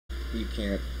You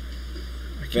can't.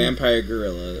 Vampire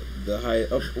Gorilla. The high...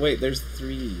 Oh, wait, there's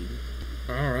 3.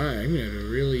 Alright, I'm gonna have to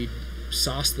really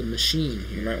sauce the machine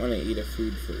here. You might want to eat a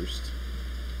food first.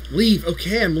 Leave.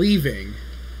 Okay, I'm leaving.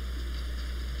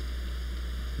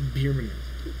 Beerman.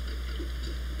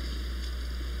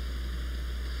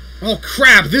 Oh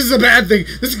crap, this is a bad thing.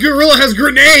 This gorilla has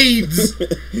grenades!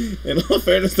 In all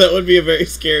fairness, that would be a very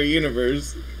scary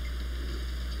universe.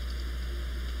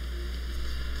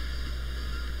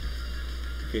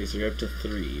 Okay, so you're up to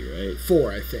 3, right?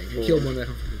 4, I think. 4. I killed one that...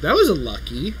 That was a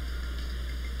lucky.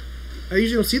 I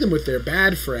usually don't see them with their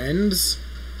bad friends.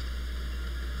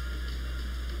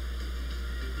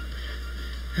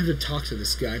 I have to talk to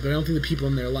this guy, but I don't think the people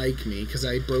in there like me, because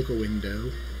I broke a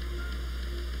window.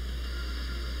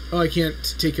 Oh, I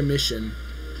can't take a mission.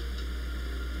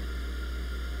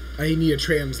 I need a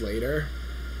translator.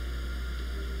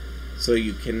 So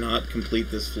you cannot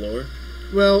complete this floor?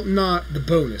 Well, not the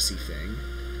bonusy thing.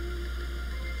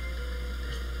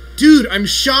 Dude, I'm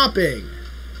shopping!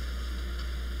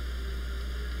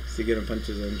 Is he gonna punch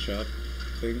his own shop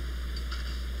thing?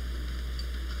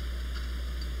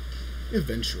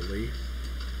 Eventually.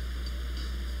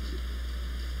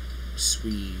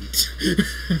 Sweet.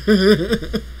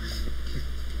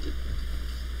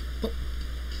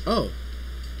 Oh.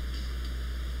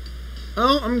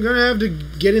 Oh, I'm gonna have to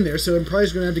get in there, so I'm probably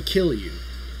just gonna have to kill you.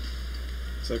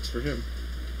 Sucks for him.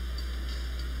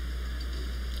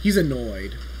 He's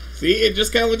annoyed. See, it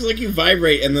just kind of looks like you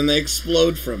vibrate and then they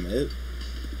explode from it.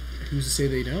 Who's to say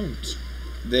they don't?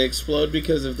 They explode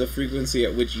because of the frequency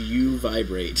at which you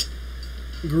vibrate.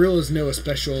 Gorillas know a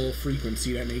special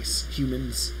frequency that makes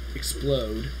humans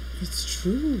explode. It's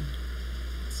true.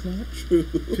 It's not true.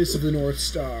 Fist of the North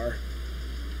Star.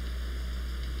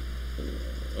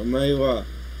 Omae wa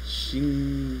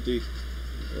shinde...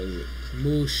 What is it?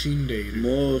 Mo Shinderu.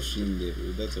 Mo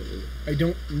shinderu. That's what it is. I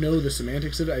don't know the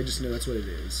semantics of it, I just know that's what it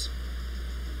is.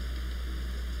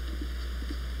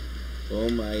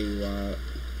 Omae wa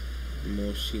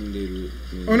mo shinderu.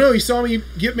 Oh no, he saw me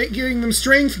giving them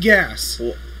strength gas.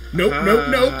 Well, Nope, nope,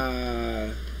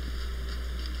 nope.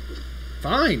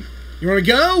 Fine. You want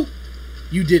to go?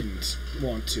 You didn't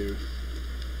want to.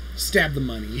 Stab the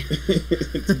money.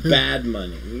 It's bad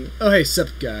money. Oh, hey, sup,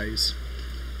 guys.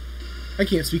 I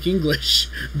can't speak English.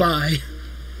 Bye.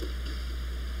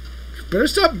 Better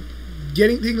stop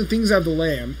taking the things out of the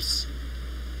lamps.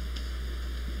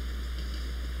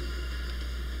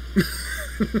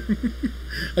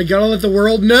 I gotta let the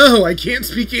world know I can't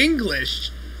speak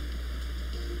English.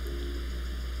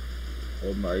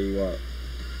 Omae wa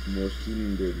mo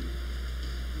shinderu.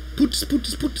 Putz,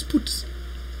 putz, putz, putz.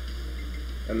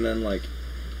 And then, like,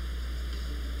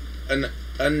 an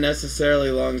unnecessarily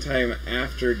long time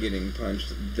after getting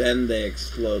punched, then they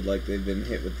explode like they've been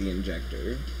hit with the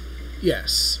injector.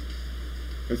 Yes.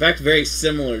 In fact, very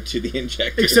similar to the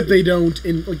injector. Except they don't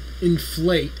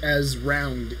inflate as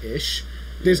round-ish.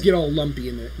 They just get all lumpy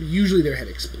in it. Usually their head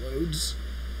explodes.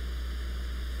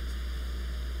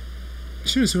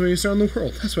 Soonest way to start in the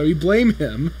world. That's why we blame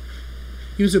him.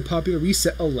 He was so popular, we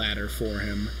set a ladder for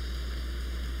him.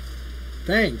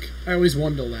 I always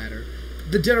wanted a ladder.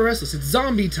 The Dead are Restless. It's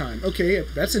zombie time. Okay,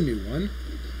 that's a new one.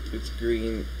 It's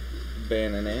green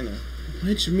banana.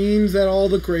 Which means that all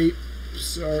the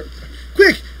grapes are...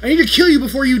 Quick! I need to kill you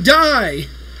before you die!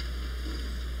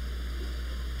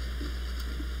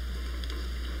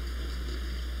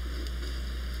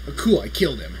 Oh, cool, I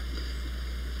killed him.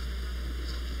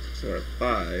 So we're at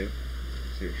 5.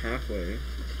 So you're halfway.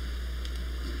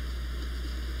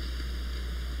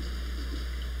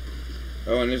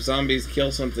 Oh, and if zombies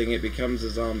kill something, it becomes a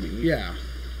zombie. Yeah.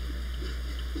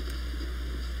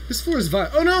 This floor is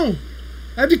violent. Oh no!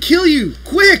 I have to kill you!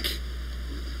 Quick!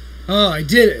 Oh, I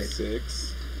did it.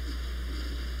 6.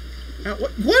 Now,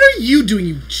 what are you doing,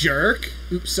 you jerk?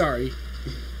 Oops, sorry.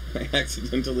 I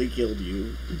accidentally killed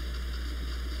you.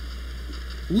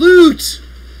 Loot!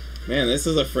 Man, this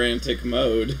is a frantic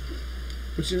mode.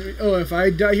 Oh, if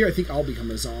I die here, I think I'll become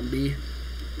a zombie.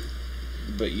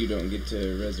 But you don't get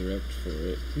to resurrect for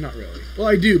it. Not really. Well,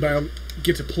 I do, but I don't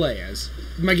get to play as...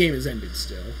 My game has ended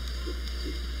still.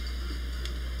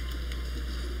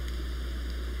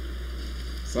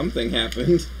 Something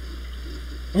happened.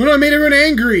 Oh no, I made everyone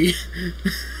angry!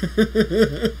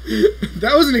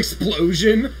 That was an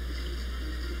explosion!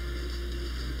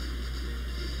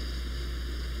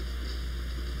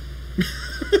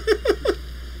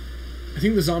 I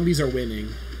think the zombies are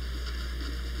winning.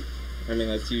 I mean,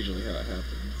 that's usually how it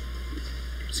happens.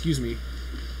 Excuse me.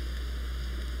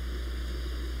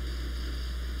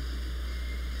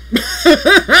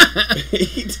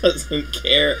 He doesn't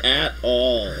care at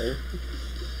all.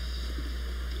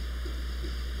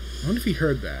 I wonder if he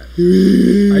heard that.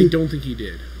 I don't think he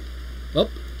did. Up.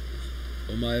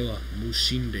 Omae wa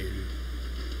mushinderu.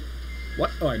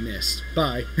 What? Oh, I missed.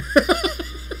 Bye.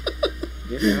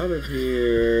 Get out of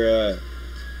here.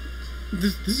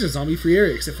 This is a zombie-free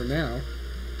area, except for now.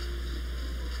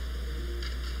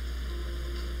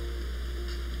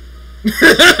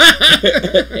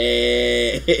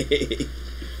 Hey.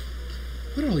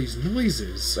 What are all these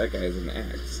noises? That guy has an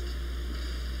axe.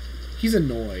 He's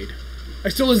annoyed. I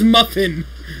stole his muffin!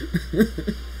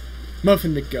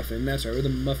 Muffin McGuffin, that's right. We're the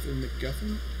Muffin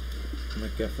McGuffin?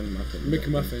 McGuffin Muffin.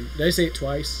 McMuffin. Did I say it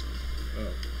twice?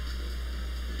 Oh.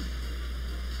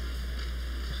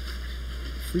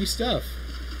 Free stuff.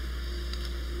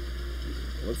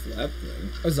 What's that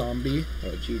thing? A zombie. Oh,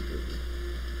 a cheeseburger.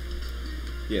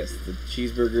 Yes, the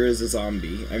cheeseburger is a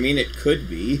zombie. I mean, it could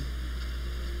be.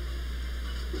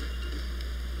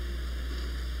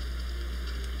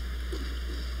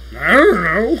 I don't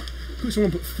know. Who's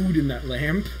someone put food in that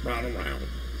lamp? Round around.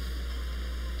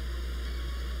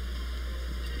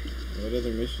 What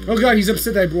other mission? Oh god, he's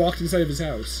upset that I walked inside of his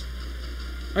house.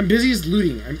 I'm busy as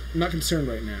looting. I'm not concerned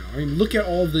right now. I mean, look at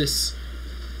all this.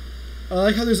 I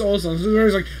like how there's all this.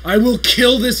 There's like, I will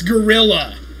kill this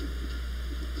gorilla.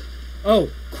 Oh,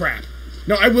 crap.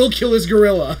 No, I will kill this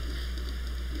gorilla.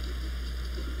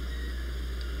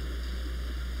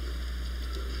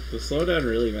 The slowdown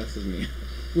really messes me up.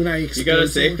 When I You got a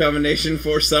safe combination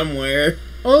for somewhere.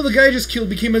 Oh, the guy I just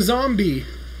became a zombie.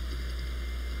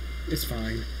 It's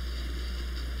fine.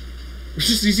 It's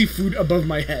just easy food above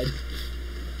my head.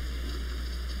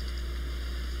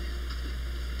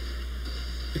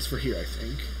 It's for here, I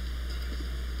think.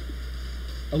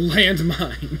 A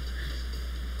landmine.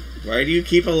 Why do you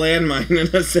keep a landmine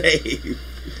in a safe?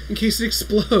 In case it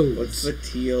explodes. What's the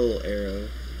teal arrow?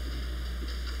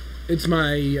 It's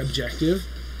my objective.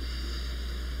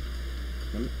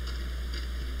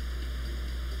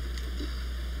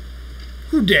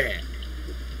 Who dat?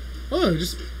 Oh,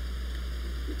 just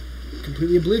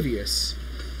completely oblivious.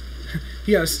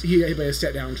 he got hit by a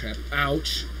step down trap.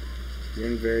 Ouch. You're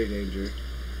in very danger.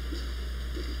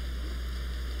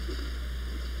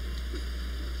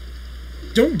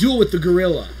 Don't duel with the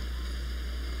gorilla.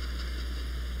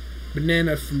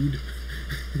 Banana food.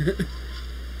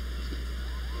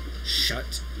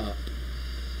 Shut up.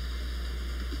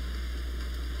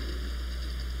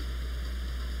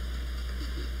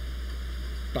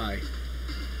 Bye.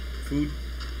 Food?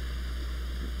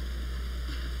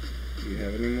 Do you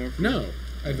have any more food? No,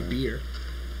 I have a beer.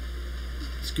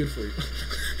 It's good for you.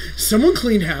 Someone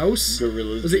cleaned house.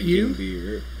 Gorillas. Was it you?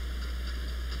 Beer.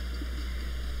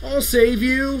 I'll save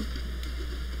you.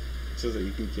 So that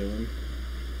you can kill him.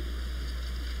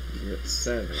 You're at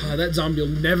 7. That zombie will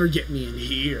never get me in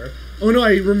here. Oh no!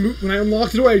 When I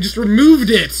unlocked the door, I just removed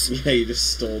it. Yeah, you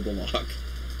just stole the lock.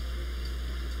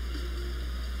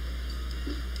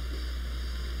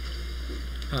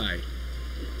 Hi.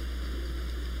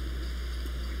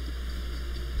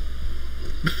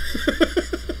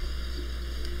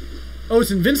 Oh,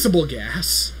 it's invincible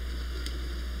gas.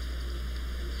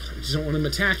 I just don't want him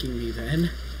attacking me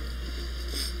then.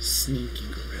 Sneaky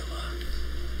gorilla.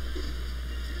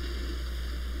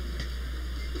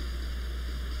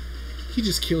 He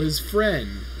just killed his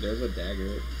friend. There's a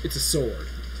dagger. It's a sword.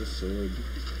 It's a sword.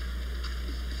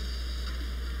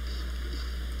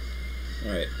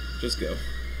 Alright, just go.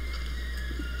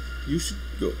 You should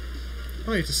go.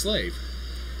 Oh, it's a slave.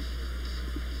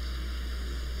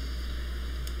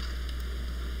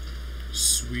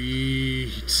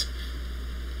 Sweet.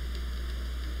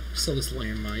 Sell this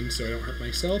landmine so I don't hurt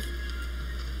myself.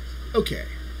 Okay.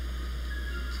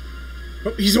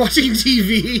 Oh, he's watching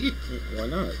TV. Why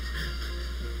not?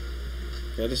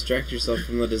 Gotta distract yourself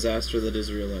from the disaster that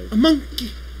is real life. A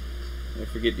monkey. I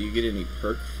forget, do you get any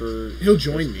perk for... He'll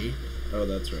join me. Oh,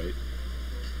 that's right.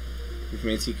 Which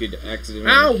means he could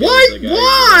accidentally Ow, kill what? the guy.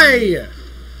 Why?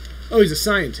 Oh, he's a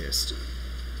scientist.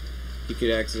 He could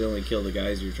accidentally kill the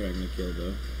guys you're trying to kill,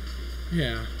 though.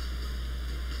 Yeah.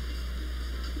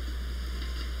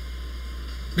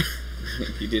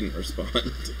 He didn't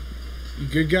respond. You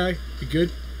good, guy? You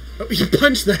good? Oh, you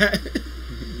punched that.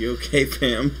 You okay,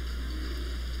 fam?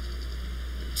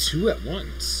 2 at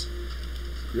once.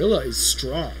 Grilla is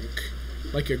strong.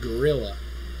 Like a gorilla.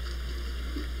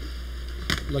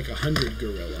 Like 100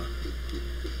 gorilla.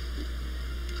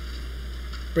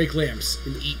 Break lamps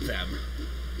and eat them.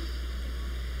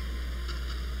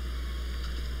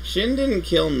 Shin didn't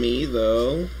kill me,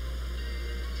 though.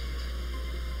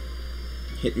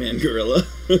 Hitman Gorilla.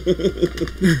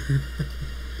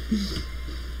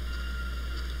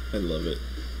 I love it.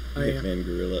 Hitman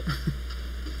Gorilla.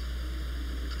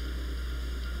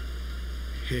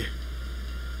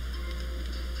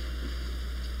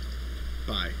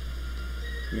 Bye.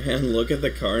 Man, look at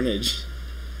the carnage.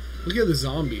 Look at the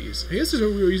zombies. I guess there's no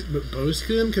real reason but boast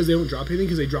to them because they don't drop anything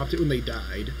because they dropped it when they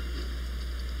died.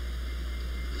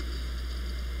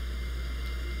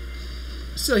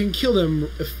 So I can kill them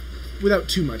without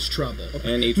too much trouble.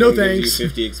 And each no one thanks. gives you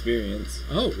 50 experience.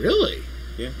 Oh, really?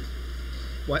 Yeah.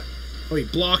 What? Oh, he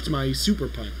blocked my super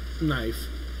punch knife.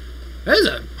 That is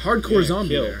a hardcore zombie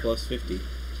kill there. plus 50.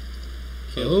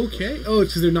 Kill Okay. plus 50. Oh,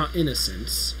 it's because they're not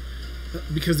innocents.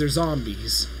 Because they're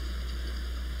zombies.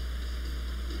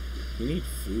 You need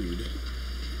food.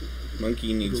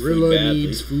 Monkey needs Gorilla food badly.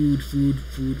 needs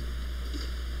food.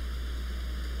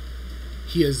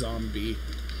 He a zombie.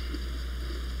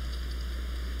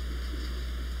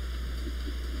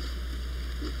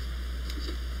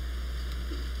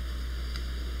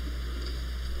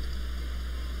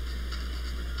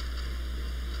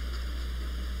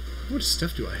 How much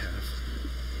stuff do I have?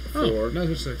 4. Oh, not as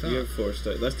much as I thought. You have 4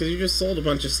 stuff. That's because you just sold a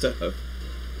bunch of stuff.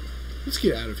 Let's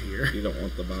get out of here. You don't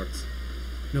want the box.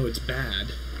 No, it's bad.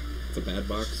 It's a bad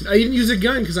box. I didn't use a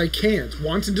gun because I can't.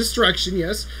 Wanton destruction,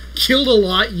 yes. Killed a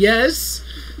lot, yes.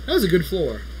 That was a good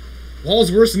floor.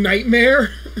 Wall's worst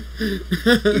nightmare.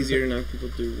 Easier to knock people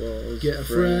through walls. Get a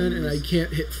friend, and I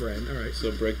can't hit friend. Alright.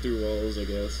 So break through walls, I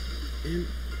guess. And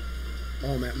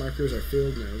all map markers are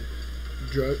filled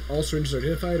now. All syringes are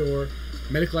identified, or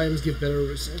medical items give better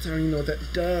results. I don't even know what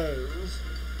that does.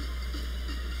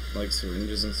 Like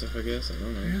syringes and stuff, I guess. I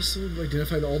don't know. I also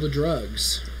identified all the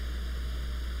drugs.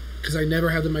 Because I never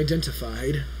had them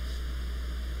identified.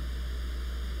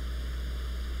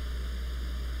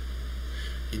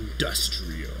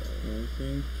 Industrial. I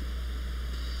think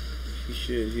he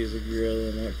should. He's a gorilla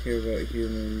and not care about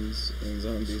humans and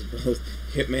zombies both.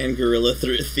 Hitman gorilla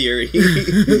theory.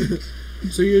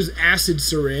 So here's acid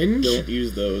syringe. Don't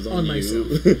use those on you.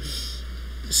 Myself.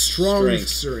 Strong Strength.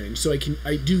 syringe. So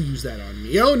I do use that on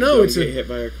me. Oh no, Don't it's get hit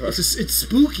by a car. it's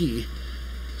spooky.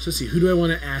 So let's see, who do I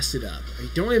want to acid up? I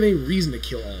don't have any reason to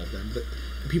kill all of them, but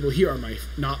the people here are my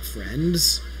not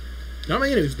friends. Not my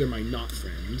enemies, they're my not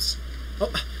friends.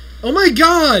 Oh my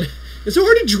god! It's so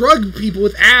hard to drug people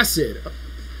with acid.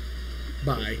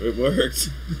 Bye. It worked.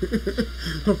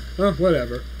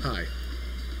 Whatever. Hi.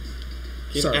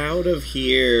 Get Sorry. out of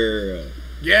here.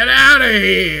 Get out of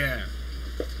here!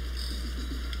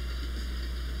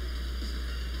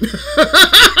 Get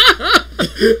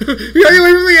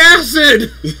away from the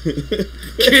acid!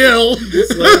 Kill!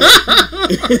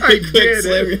 I did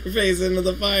Slam it. your face into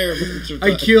the fire. a bunch of I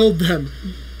times. killed them.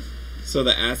 So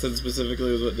the acid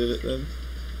specifically was what did it then?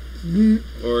 Mm,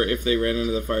 Or if they ran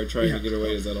into the fire trying Yeah. to get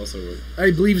away, does that also work?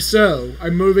 I believe so. I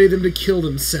motivated them to kill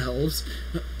themselves.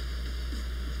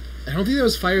 I don't think that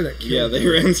was fire that killed Yeah, them. they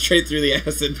ran straight through the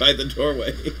acid by the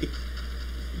doorway.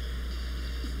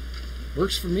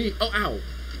 Works for me. Oh, ow.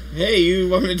 Hey, you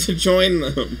wanted to join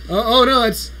them. Oh no,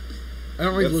 that's... I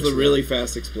don't like That's looks the for really that.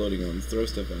 fast exploding ones. Throw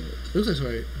stuff at it. Looks like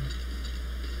right.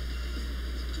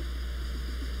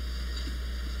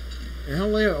 And how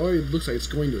late? Oh, it looks like it's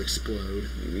going to explode.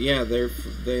 Yeah,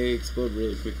 they explode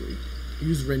really quickly.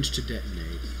 Use wrench to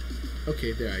detonate.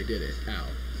 Okay, there, I did it. Ow.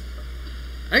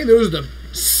 I think those are the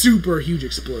super huge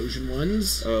explosion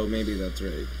ones. Oh, maybe that's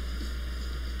right.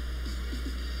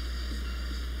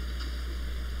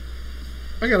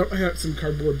 I got some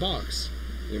cardboard box.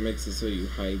 It makes it so you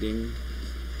hiding.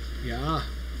 Yeah.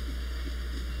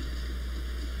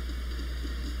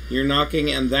 You're knocking,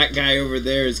 and that guy over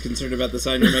there is concerned about the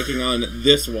sign you're making on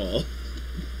this wall.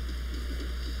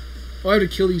 Oh, I have to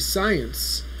kill these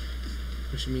science.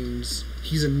 Which means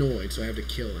he's annoyed, so I have to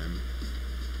kill him.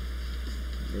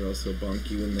 Or else he'll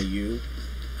bonk you in the U.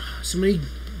 So many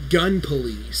gun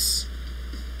police.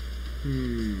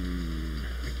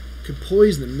 I could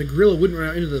poison them. The gorilla wouldn't run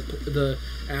out into the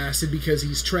acid because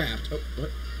he's trapped. Oh,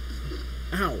 what?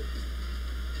 Ow.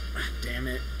 Ah, damn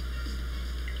it.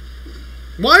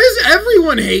 Why does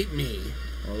everyone hate me?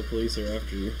 All the police are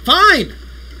after you. Fine!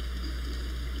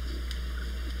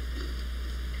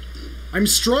 I'm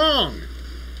strong!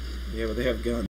 Yeah, but they have guns.